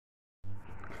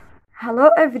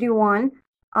Hello everyone,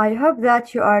 I hope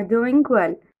that you are doing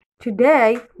well.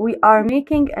 Today we are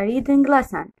making a reading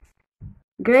lesson.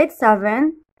 Grade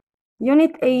 7,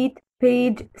 Unit 8,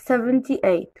 page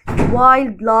 78,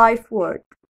 Wildlife Word.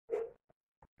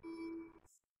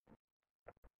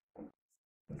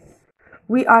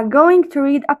 We are going to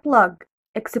read a blog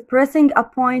expressing a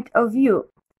point of view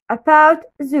about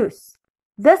Zeus.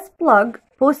 This blog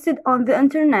posted on the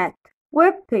internet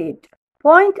web page.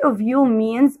 Point of view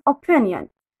means opinion.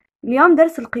 اليوم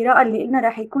درس القراءة اللي قلنا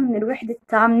راح يكون من الوحدة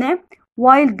الثامنة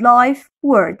wildlife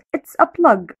word. It's a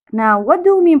blog. Now what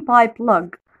do we mean by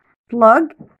blog?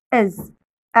 Blog is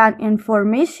an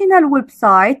informational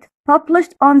website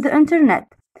published on the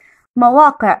internet.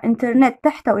 مواقع إنترنت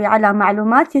تحتوي على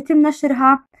معلومات يتم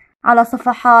نشرها على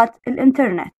صفحات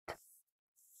الإنترنت.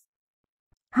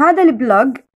 هذا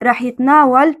البلوج راح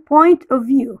يتناول point of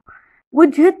view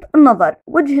وجهة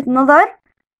نظر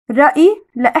رأي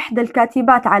لإحدى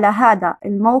الكاتبات على هذا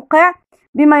الموقع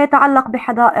بما يتعلق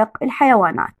بحدائق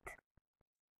الحيوانات.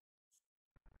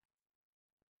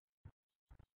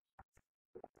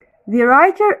 The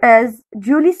writer is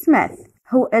Julie Smith,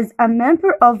 who is a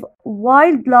member of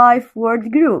Wildlife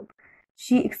Word Group.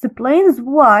 She explains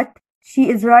what she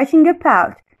is writing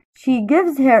about. She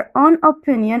gives her own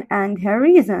opinion and her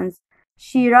reasons.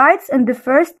 She writes in the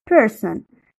first person.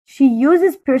 She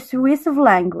uses persuasive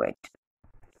language.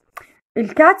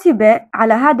 الكاتبة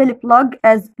على هذا البلوج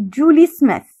is جولي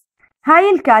سميث. هاي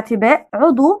الكاتبة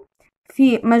عضو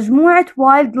في مجموعة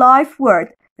Wildlife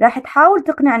Word. راح تحاول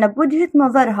تقنعنا بوجهة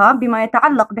نظرها بما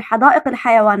يتعلق بحدائق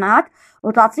الحيوانات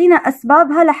وتعطينا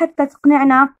أسبابها لحتى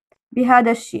تقنعنا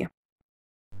بهذا الشيء.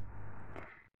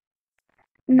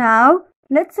 Now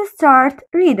let's start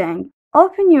reading.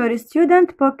 Open your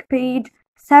student book page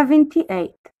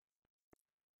 78.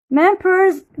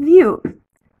 Members view.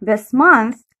 This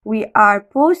month we are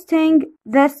posting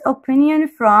this opinion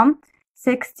from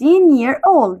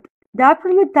 16-year-old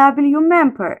WW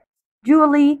member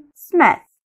Julie Smith.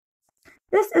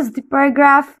 This is the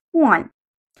paragraph 1.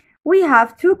 We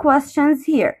have two questions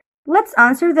here. Let's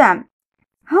answer them.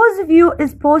 Whose view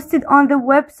is posted on the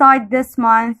website this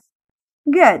month?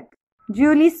 Good.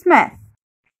 Julie Smith.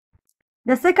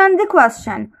 The second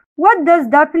question. What does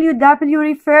WW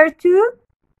refer to?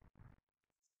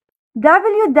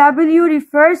 WW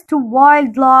refers to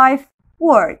Wildlife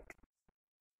Word.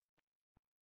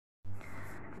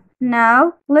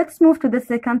 Now, let's move to the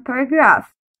second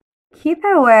paragraph. Keep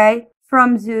away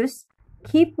from Zeus.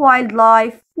 Keep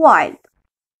wildlife wild.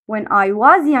 When I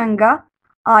was younger,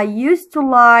 I used to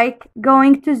like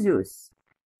going to Zeus.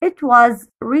 It was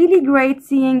really great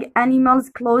seeing animals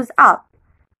close up.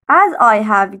 As I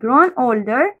have grown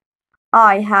older,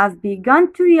 I have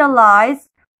begun to realize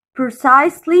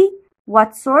precisely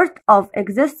what sort of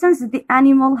existence the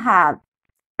animal have,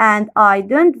 and I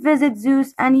don't visit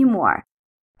zoos anymore.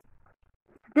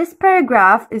 This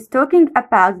paragraph is talking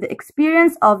about the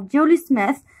experience of Julie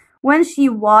Smith when she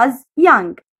was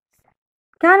young.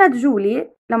 كانت جولي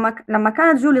لما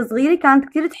كانت جولي صغيرة كانت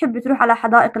كتير تحب تروح على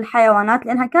حدائق الحيوانات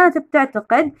لأنها كانت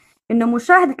بتعتقد إنه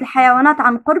مشاهدة الحيوانات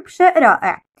عن قرب شيء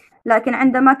رائع. لكن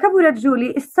عندما كبرت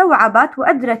جولي استوعبت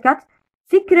وأدركت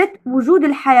فكرة وجود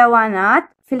الحيوانات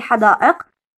في الحدائق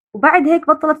وبعد هيك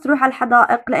بطلت تروح على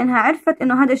الحدائق لأنها عرفت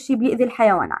إنه هذا الشيء بيأذي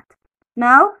الحيوانات.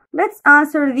 Now let's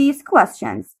answer these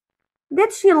questions.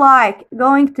 Did she like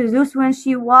going to zoos when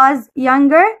she was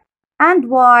younger and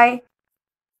why?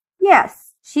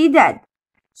 Yes, she did.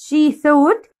 She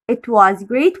thought it was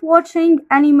great watching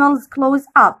animals close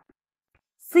up.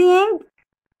 Seeing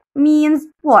means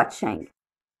watching.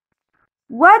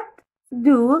 What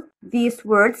do these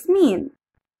words mean?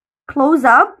 Close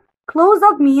up. Close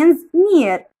up means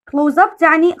near. Close up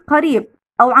تعني قريب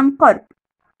أو عن قرب.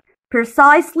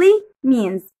 Precisely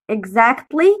means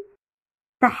exactly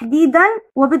تحديدا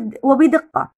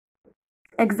وبدقة.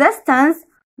 Existence,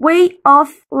 way of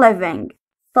living.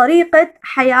 طريقة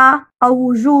حياة أو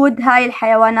وجود هاي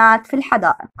الحيوانات في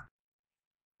الحدائق.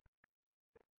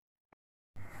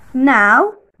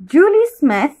 Now, Julie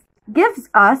Smith gives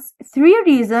us 3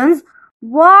 reasons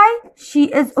why she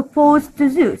is opposed to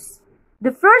zoos.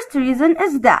 The first reason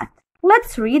is that,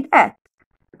 let's read it.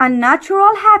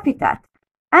 Unnatural habitat.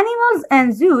 Animals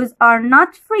in zoos are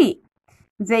not free.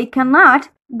 They cannot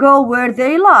go where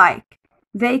they like.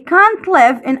 They can't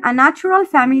live in a natural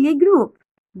family group.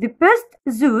 The best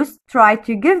zoos try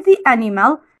to give the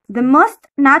animal the most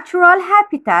natural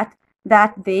habitat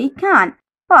that they can,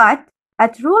 but a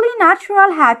truly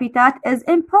natural habitat is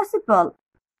impossible.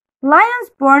 Lions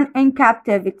born in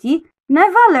captivity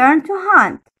never learn to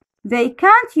hunt. They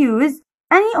can't use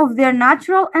any of their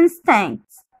natural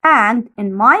instincts. and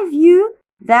in my view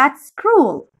that's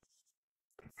cruel.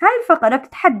 هاي الفقرة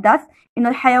بتتحدث إنه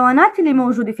الحيوانات اللي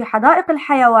موجودة في حدائق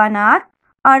الحيوانات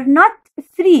are not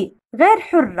free، غير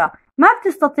حرة، ما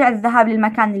بتستطيع الذهاب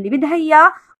للمكان اللي بدها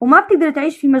إياه وما بتقدر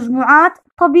تعيش في مجموعات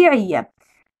طبيعية،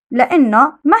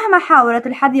 لأنه مهما حاولت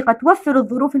الحديقة توفر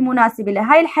الظروف المناسبة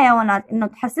لهاي الحيوانات إنه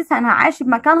تحسسها إنها عايشة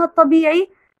بمكانها الطبيعي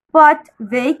but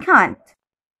they can't.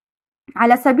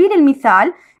 على سبيل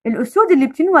المثال الأسود اللي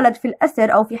بتنولد في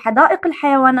الأسر أو في حدائق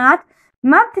الحيوانات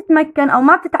ما بتتمكن أو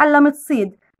ما بتتعلم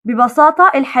تصيد.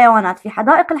 ببساطة الحيوانات في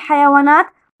حدائق الحيوانات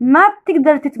ما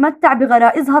بتقدر تتمتع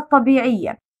بغرائزها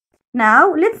الطبيعية.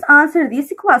 Now let's answer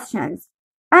these questions.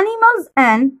 Animals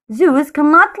and zoos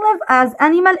cannot live as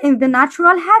animals in the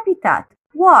natural habitat.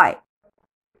 Why?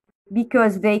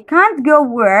 Because they can't go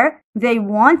where they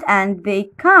want and they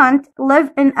can't live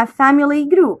in a family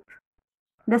group.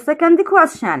 The second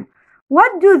question.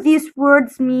 What do these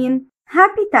words mean?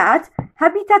 Habitat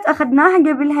أخذناها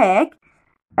قبل هيك.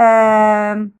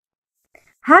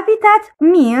 Habitat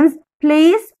means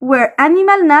place where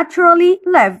animals naturally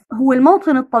live. هو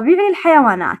الموطن الطبيعي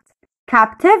للحيوانات.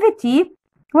 Captivity.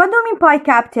 What do you mean by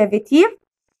captivity?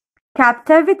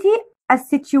 Captivity, a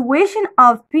situation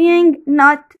of being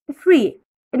not free.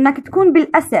 إنك تكون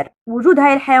بالأسر. وجود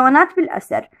هاي الحيوانات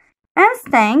بالأسر.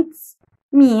 Instincts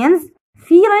means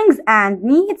feelings and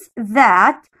needs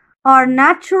that are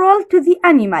natural to the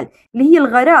animal. اللي هي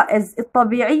الغرائز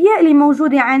الطبيعية اللي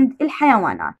موجودة عند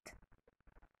الحيوانات.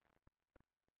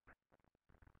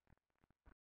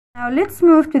 Now let's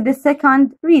move to the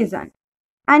second reason.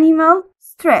 Animal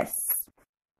stress.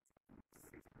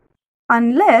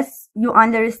 Unless you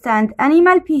understand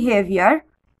animal behavior,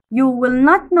 you will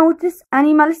not notice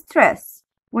animal stress.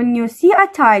 When you see a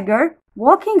tiger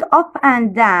walking up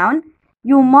and down,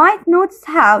 you might notice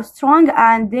how strong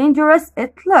and dangerous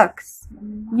it looks.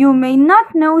 You may not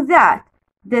know that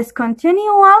this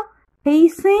continual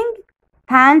pacing,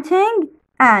 panting,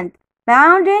 and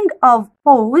bounding of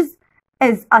paws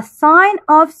is a sign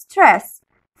of stress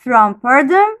from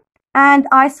boredom and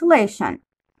isolation.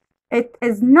 It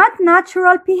is not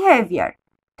natural behavior.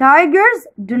 Tigers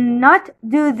do not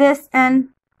do this in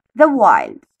the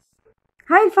wild.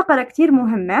 هاي الفقرة كتير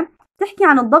مهمة، تحكي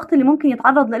عن الضغط اللي ممكن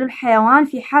يتعرض له الحيوان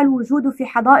في حال وجوده في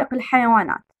حدائق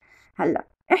الحيوانات. هلا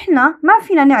احنا ما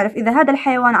فينا نعرف اذا هذا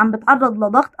الحيوان عم بتعرض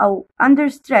لضغط او under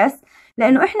stress،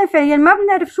 لانه احنا فعليا ما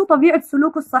بنعرف شو طبيعة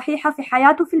سلوكه الصحيحة في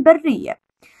حياته في البرية.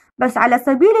 بس على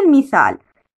سبيل المثال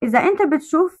اذا انت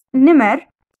بتشوف نمر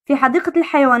في حديقة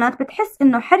الحيوانات بتحس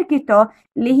انه حركته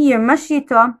اللي هي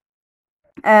مشيته،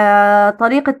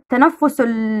 طريقة تنفسه،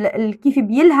 كيف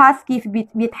بيلهث، كيف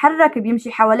بيتحرك،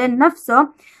 بيمشي حوالين نفسه،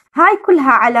 هاي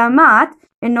كلها علامات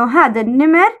انه هذا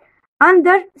النمر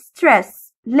under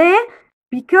stress. ليه؟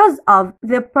 because of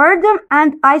the boredom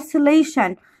and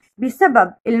isolation،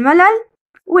 بسبب الملل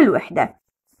والوحدة.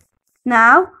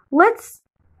 Now let's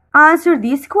answer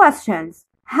these questions.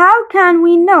 How can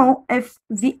we know if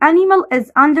the animal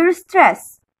is under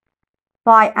stress?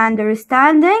 By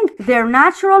understanding their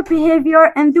natural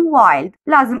behavior in the wild.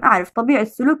 لازم أعرف طبيعة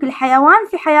سلوك الحيوان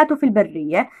في حياته في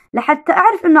البرية لحتى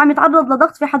أعرف إنه عم يتعرض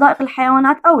لضغط في حدائق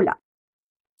الحيوانات أو لا.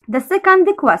 The second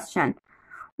question.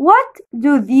 What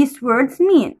do these words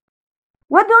mean?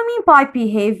 What do you mean by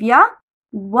behavior?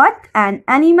 What an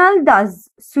animal does.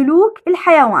 سلوك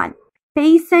الحيوان.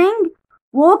 Pacing,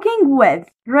 walking with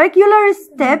regular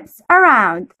steps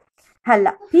around.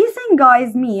 هلا pacing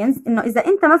guys means إنه إذا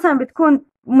أنت مثلا بتكون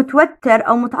متوتر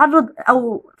أو متعرض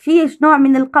أو في نوع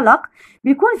من القلق،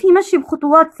 بيكون في مشي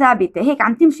بخطوات ثابتة هيك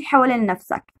عم تمشي حوالين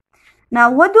نفسك. Now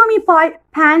what do you mean by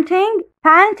panting?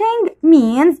 Panting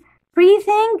means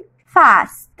breathing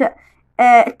fast.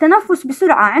 التنفس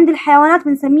بسرعة، عند الحيوانات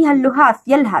بنسميها اللهاث،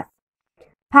 يلهث.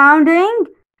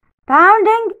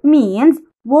 Pounding means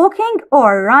walking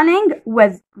or running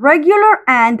with regular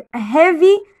and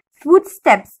heavy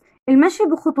footsteps. المشي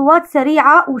بخطوات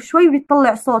سريعة وشوي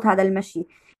بيطلع صوت. هذا المشي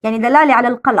يعني دلالة على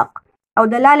القلق أو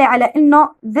دلالة على إنه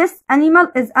this animal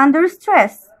is under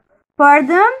stress.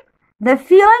 Boredom, the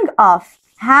feeling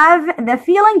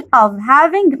of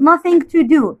having nothing to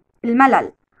do.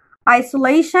 الملل.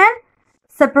 Isolation,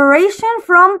 separation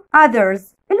from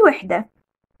others. الوحدة.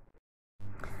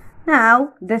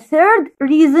 Now the third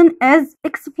reason is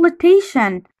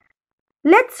exploitation.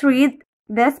 Let's read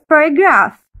this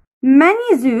paragraph. Many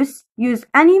zoos use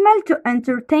animals to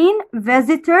entertain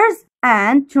visitors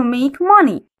and to make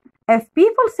money. If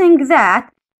people think that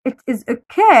it is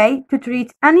okay to treat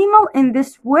animals in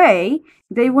this way,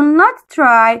 they will not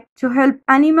try to help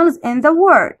animals in the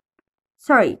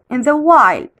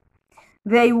wild.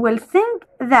 They will think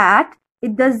that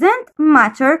it doesn't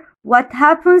matter What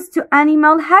happens to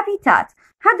animal habitat.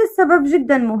 هذا السبب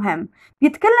جدا مهم.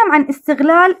 بيتكلم عن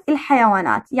استغلال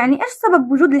الحيوانات. يعني إيش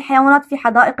سبب وجود الحيوانات في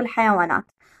حدائق الحيوانات؟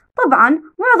 طبعا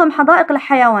معظم حدائق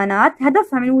الحيوانات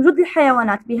هدفها من وجود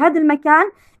الحيوانات بهذا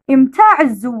المكان إمتاع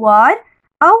الزوار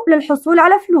أو للحصول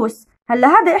على فلوس. هلا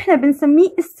هذا إحنا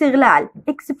بنسميه استغلال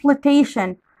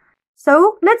exploitation.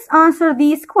 So let's answer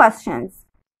these questions.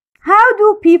 How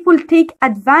do people take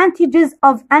advantages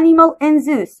of animal in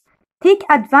zoos? Take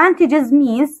advantages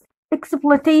means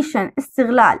exploitation,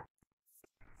 استغلال.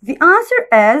 The answer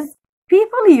is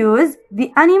people use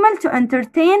the animal to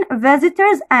entertain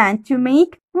visitors and to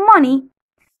make money.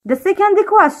 The second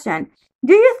question,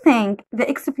 do you think the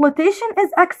exploitation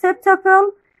is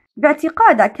acceptable?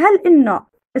 باعتقادك هل إنه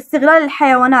استغلال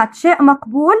الحيوانات شيء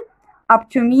مقبول؟ Up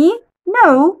to me,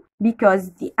 no,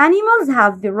 because the animals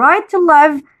have the right to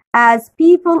live as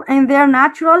people in their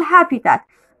natural habitat.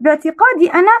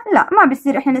 باعتقادي أنا لا، ما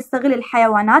بصير إحنا نستغل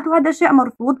الحيوانات، وهذا شيء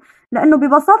مرفوض، لأنه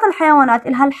ببساطة الحيوانات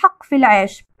إلها الحق في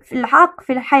العيش، في الحق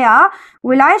في الحياة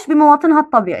والعيش بمواطنها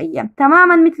الطبيعية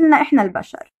تماما مثلنا إحنا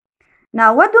البشر.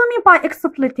 Now what do we mean by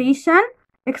exploitation?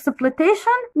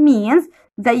 Exploitation means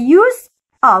the use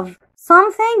of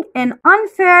something in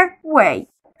unfair way.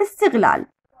 استغلال.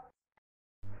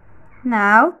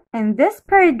 Now in this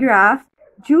paragraph,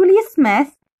 Julie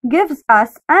Smith gives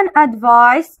us an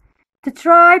advice to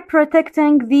try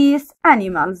protecting these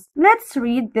animals. Let's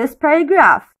read this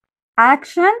paragraph.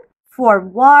 Action for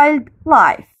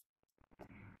wildlife.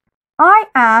 I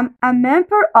am a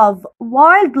member of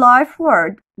Wildlife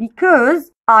World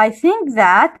because I think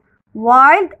that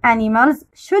wild animals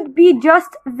should be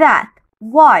just that,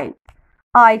 wild.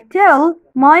 I tell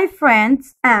my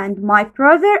friends and my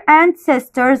brother and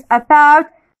sisters about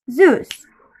zoos.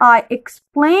 I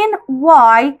explain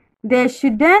why they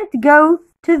shouldn't go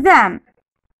to them.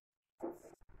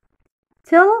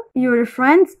 Tell your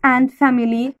friends and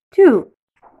family too.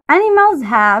 Animals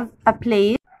have a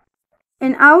place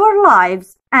in our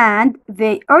lives and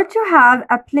they ought to have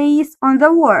a place on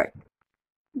the world.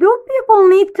 Do people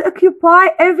need to occupy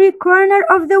every corner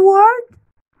of the world?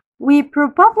 We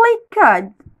probably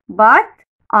could, but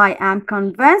I am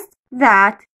convinced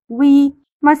that we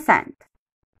mustn't.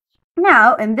 Now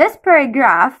in this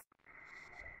paragraph,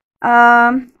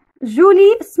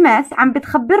 جولي سميث عم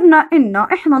بتخبرنا إنه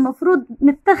إحنا المفروض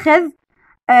نتخذ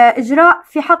إجراء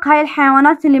في حق هاي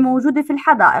الحيوانات اللي موجودة في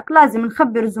الحدائق. لازم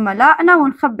نخبر زملائنا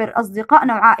ونخبر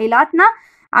أصدقائنا وعائلاتنا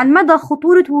عن مدى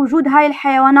خطورة وجود هاي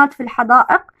الحيوانات في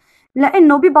الحدائق،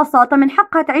 لأنه ببساطة من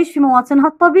حقها تعيش في مواطنها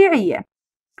الطبيعية.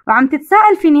 وعم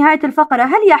تتساءل في نهاية الفقرة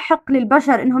هل يحق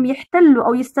للبشر إنهم يحتلوا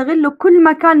أو يستغلوا كل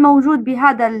مكان موجود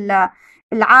بهذا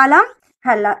العالم؟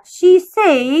 هلا she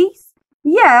says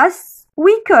yes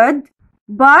we could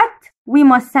but we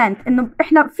mustn't. إنه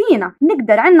إحنا فينا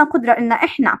نقدر، عنا قدرة إن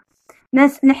إحنا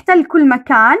نحتل كل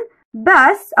مكان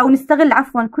بس، أو نستغل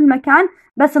عفوا كل مكان،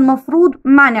 بس المفروض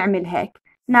ما نعمل هيك.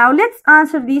 Now let's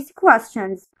answer these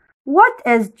questions. What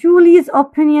is Julie's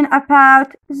opinion about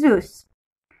zoos?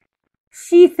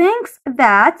 She thinks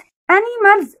that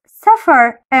animals suffer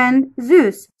in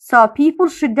zoos, so people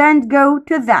shouldn't go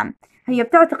to them. هي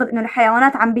بتعتقد إنه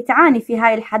الحيوانات عم بتعاني في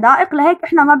هاي الحدائق، لهيك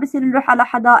إحنا ما بصير نروح على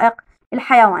حدائق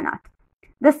الحيوانات.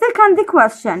 The second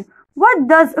question, what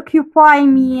does occupy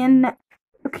mean?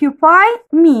 Occupy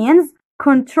means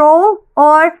control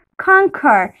or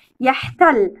conquer.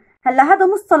 يحتل. هلا هذا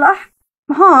مصطلح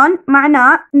هون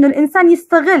معناه إنه الإنسان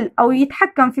يستغل أو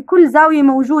يتحكم في كل زاوية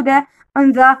موجودة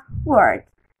on the world.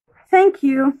 Thank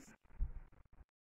you.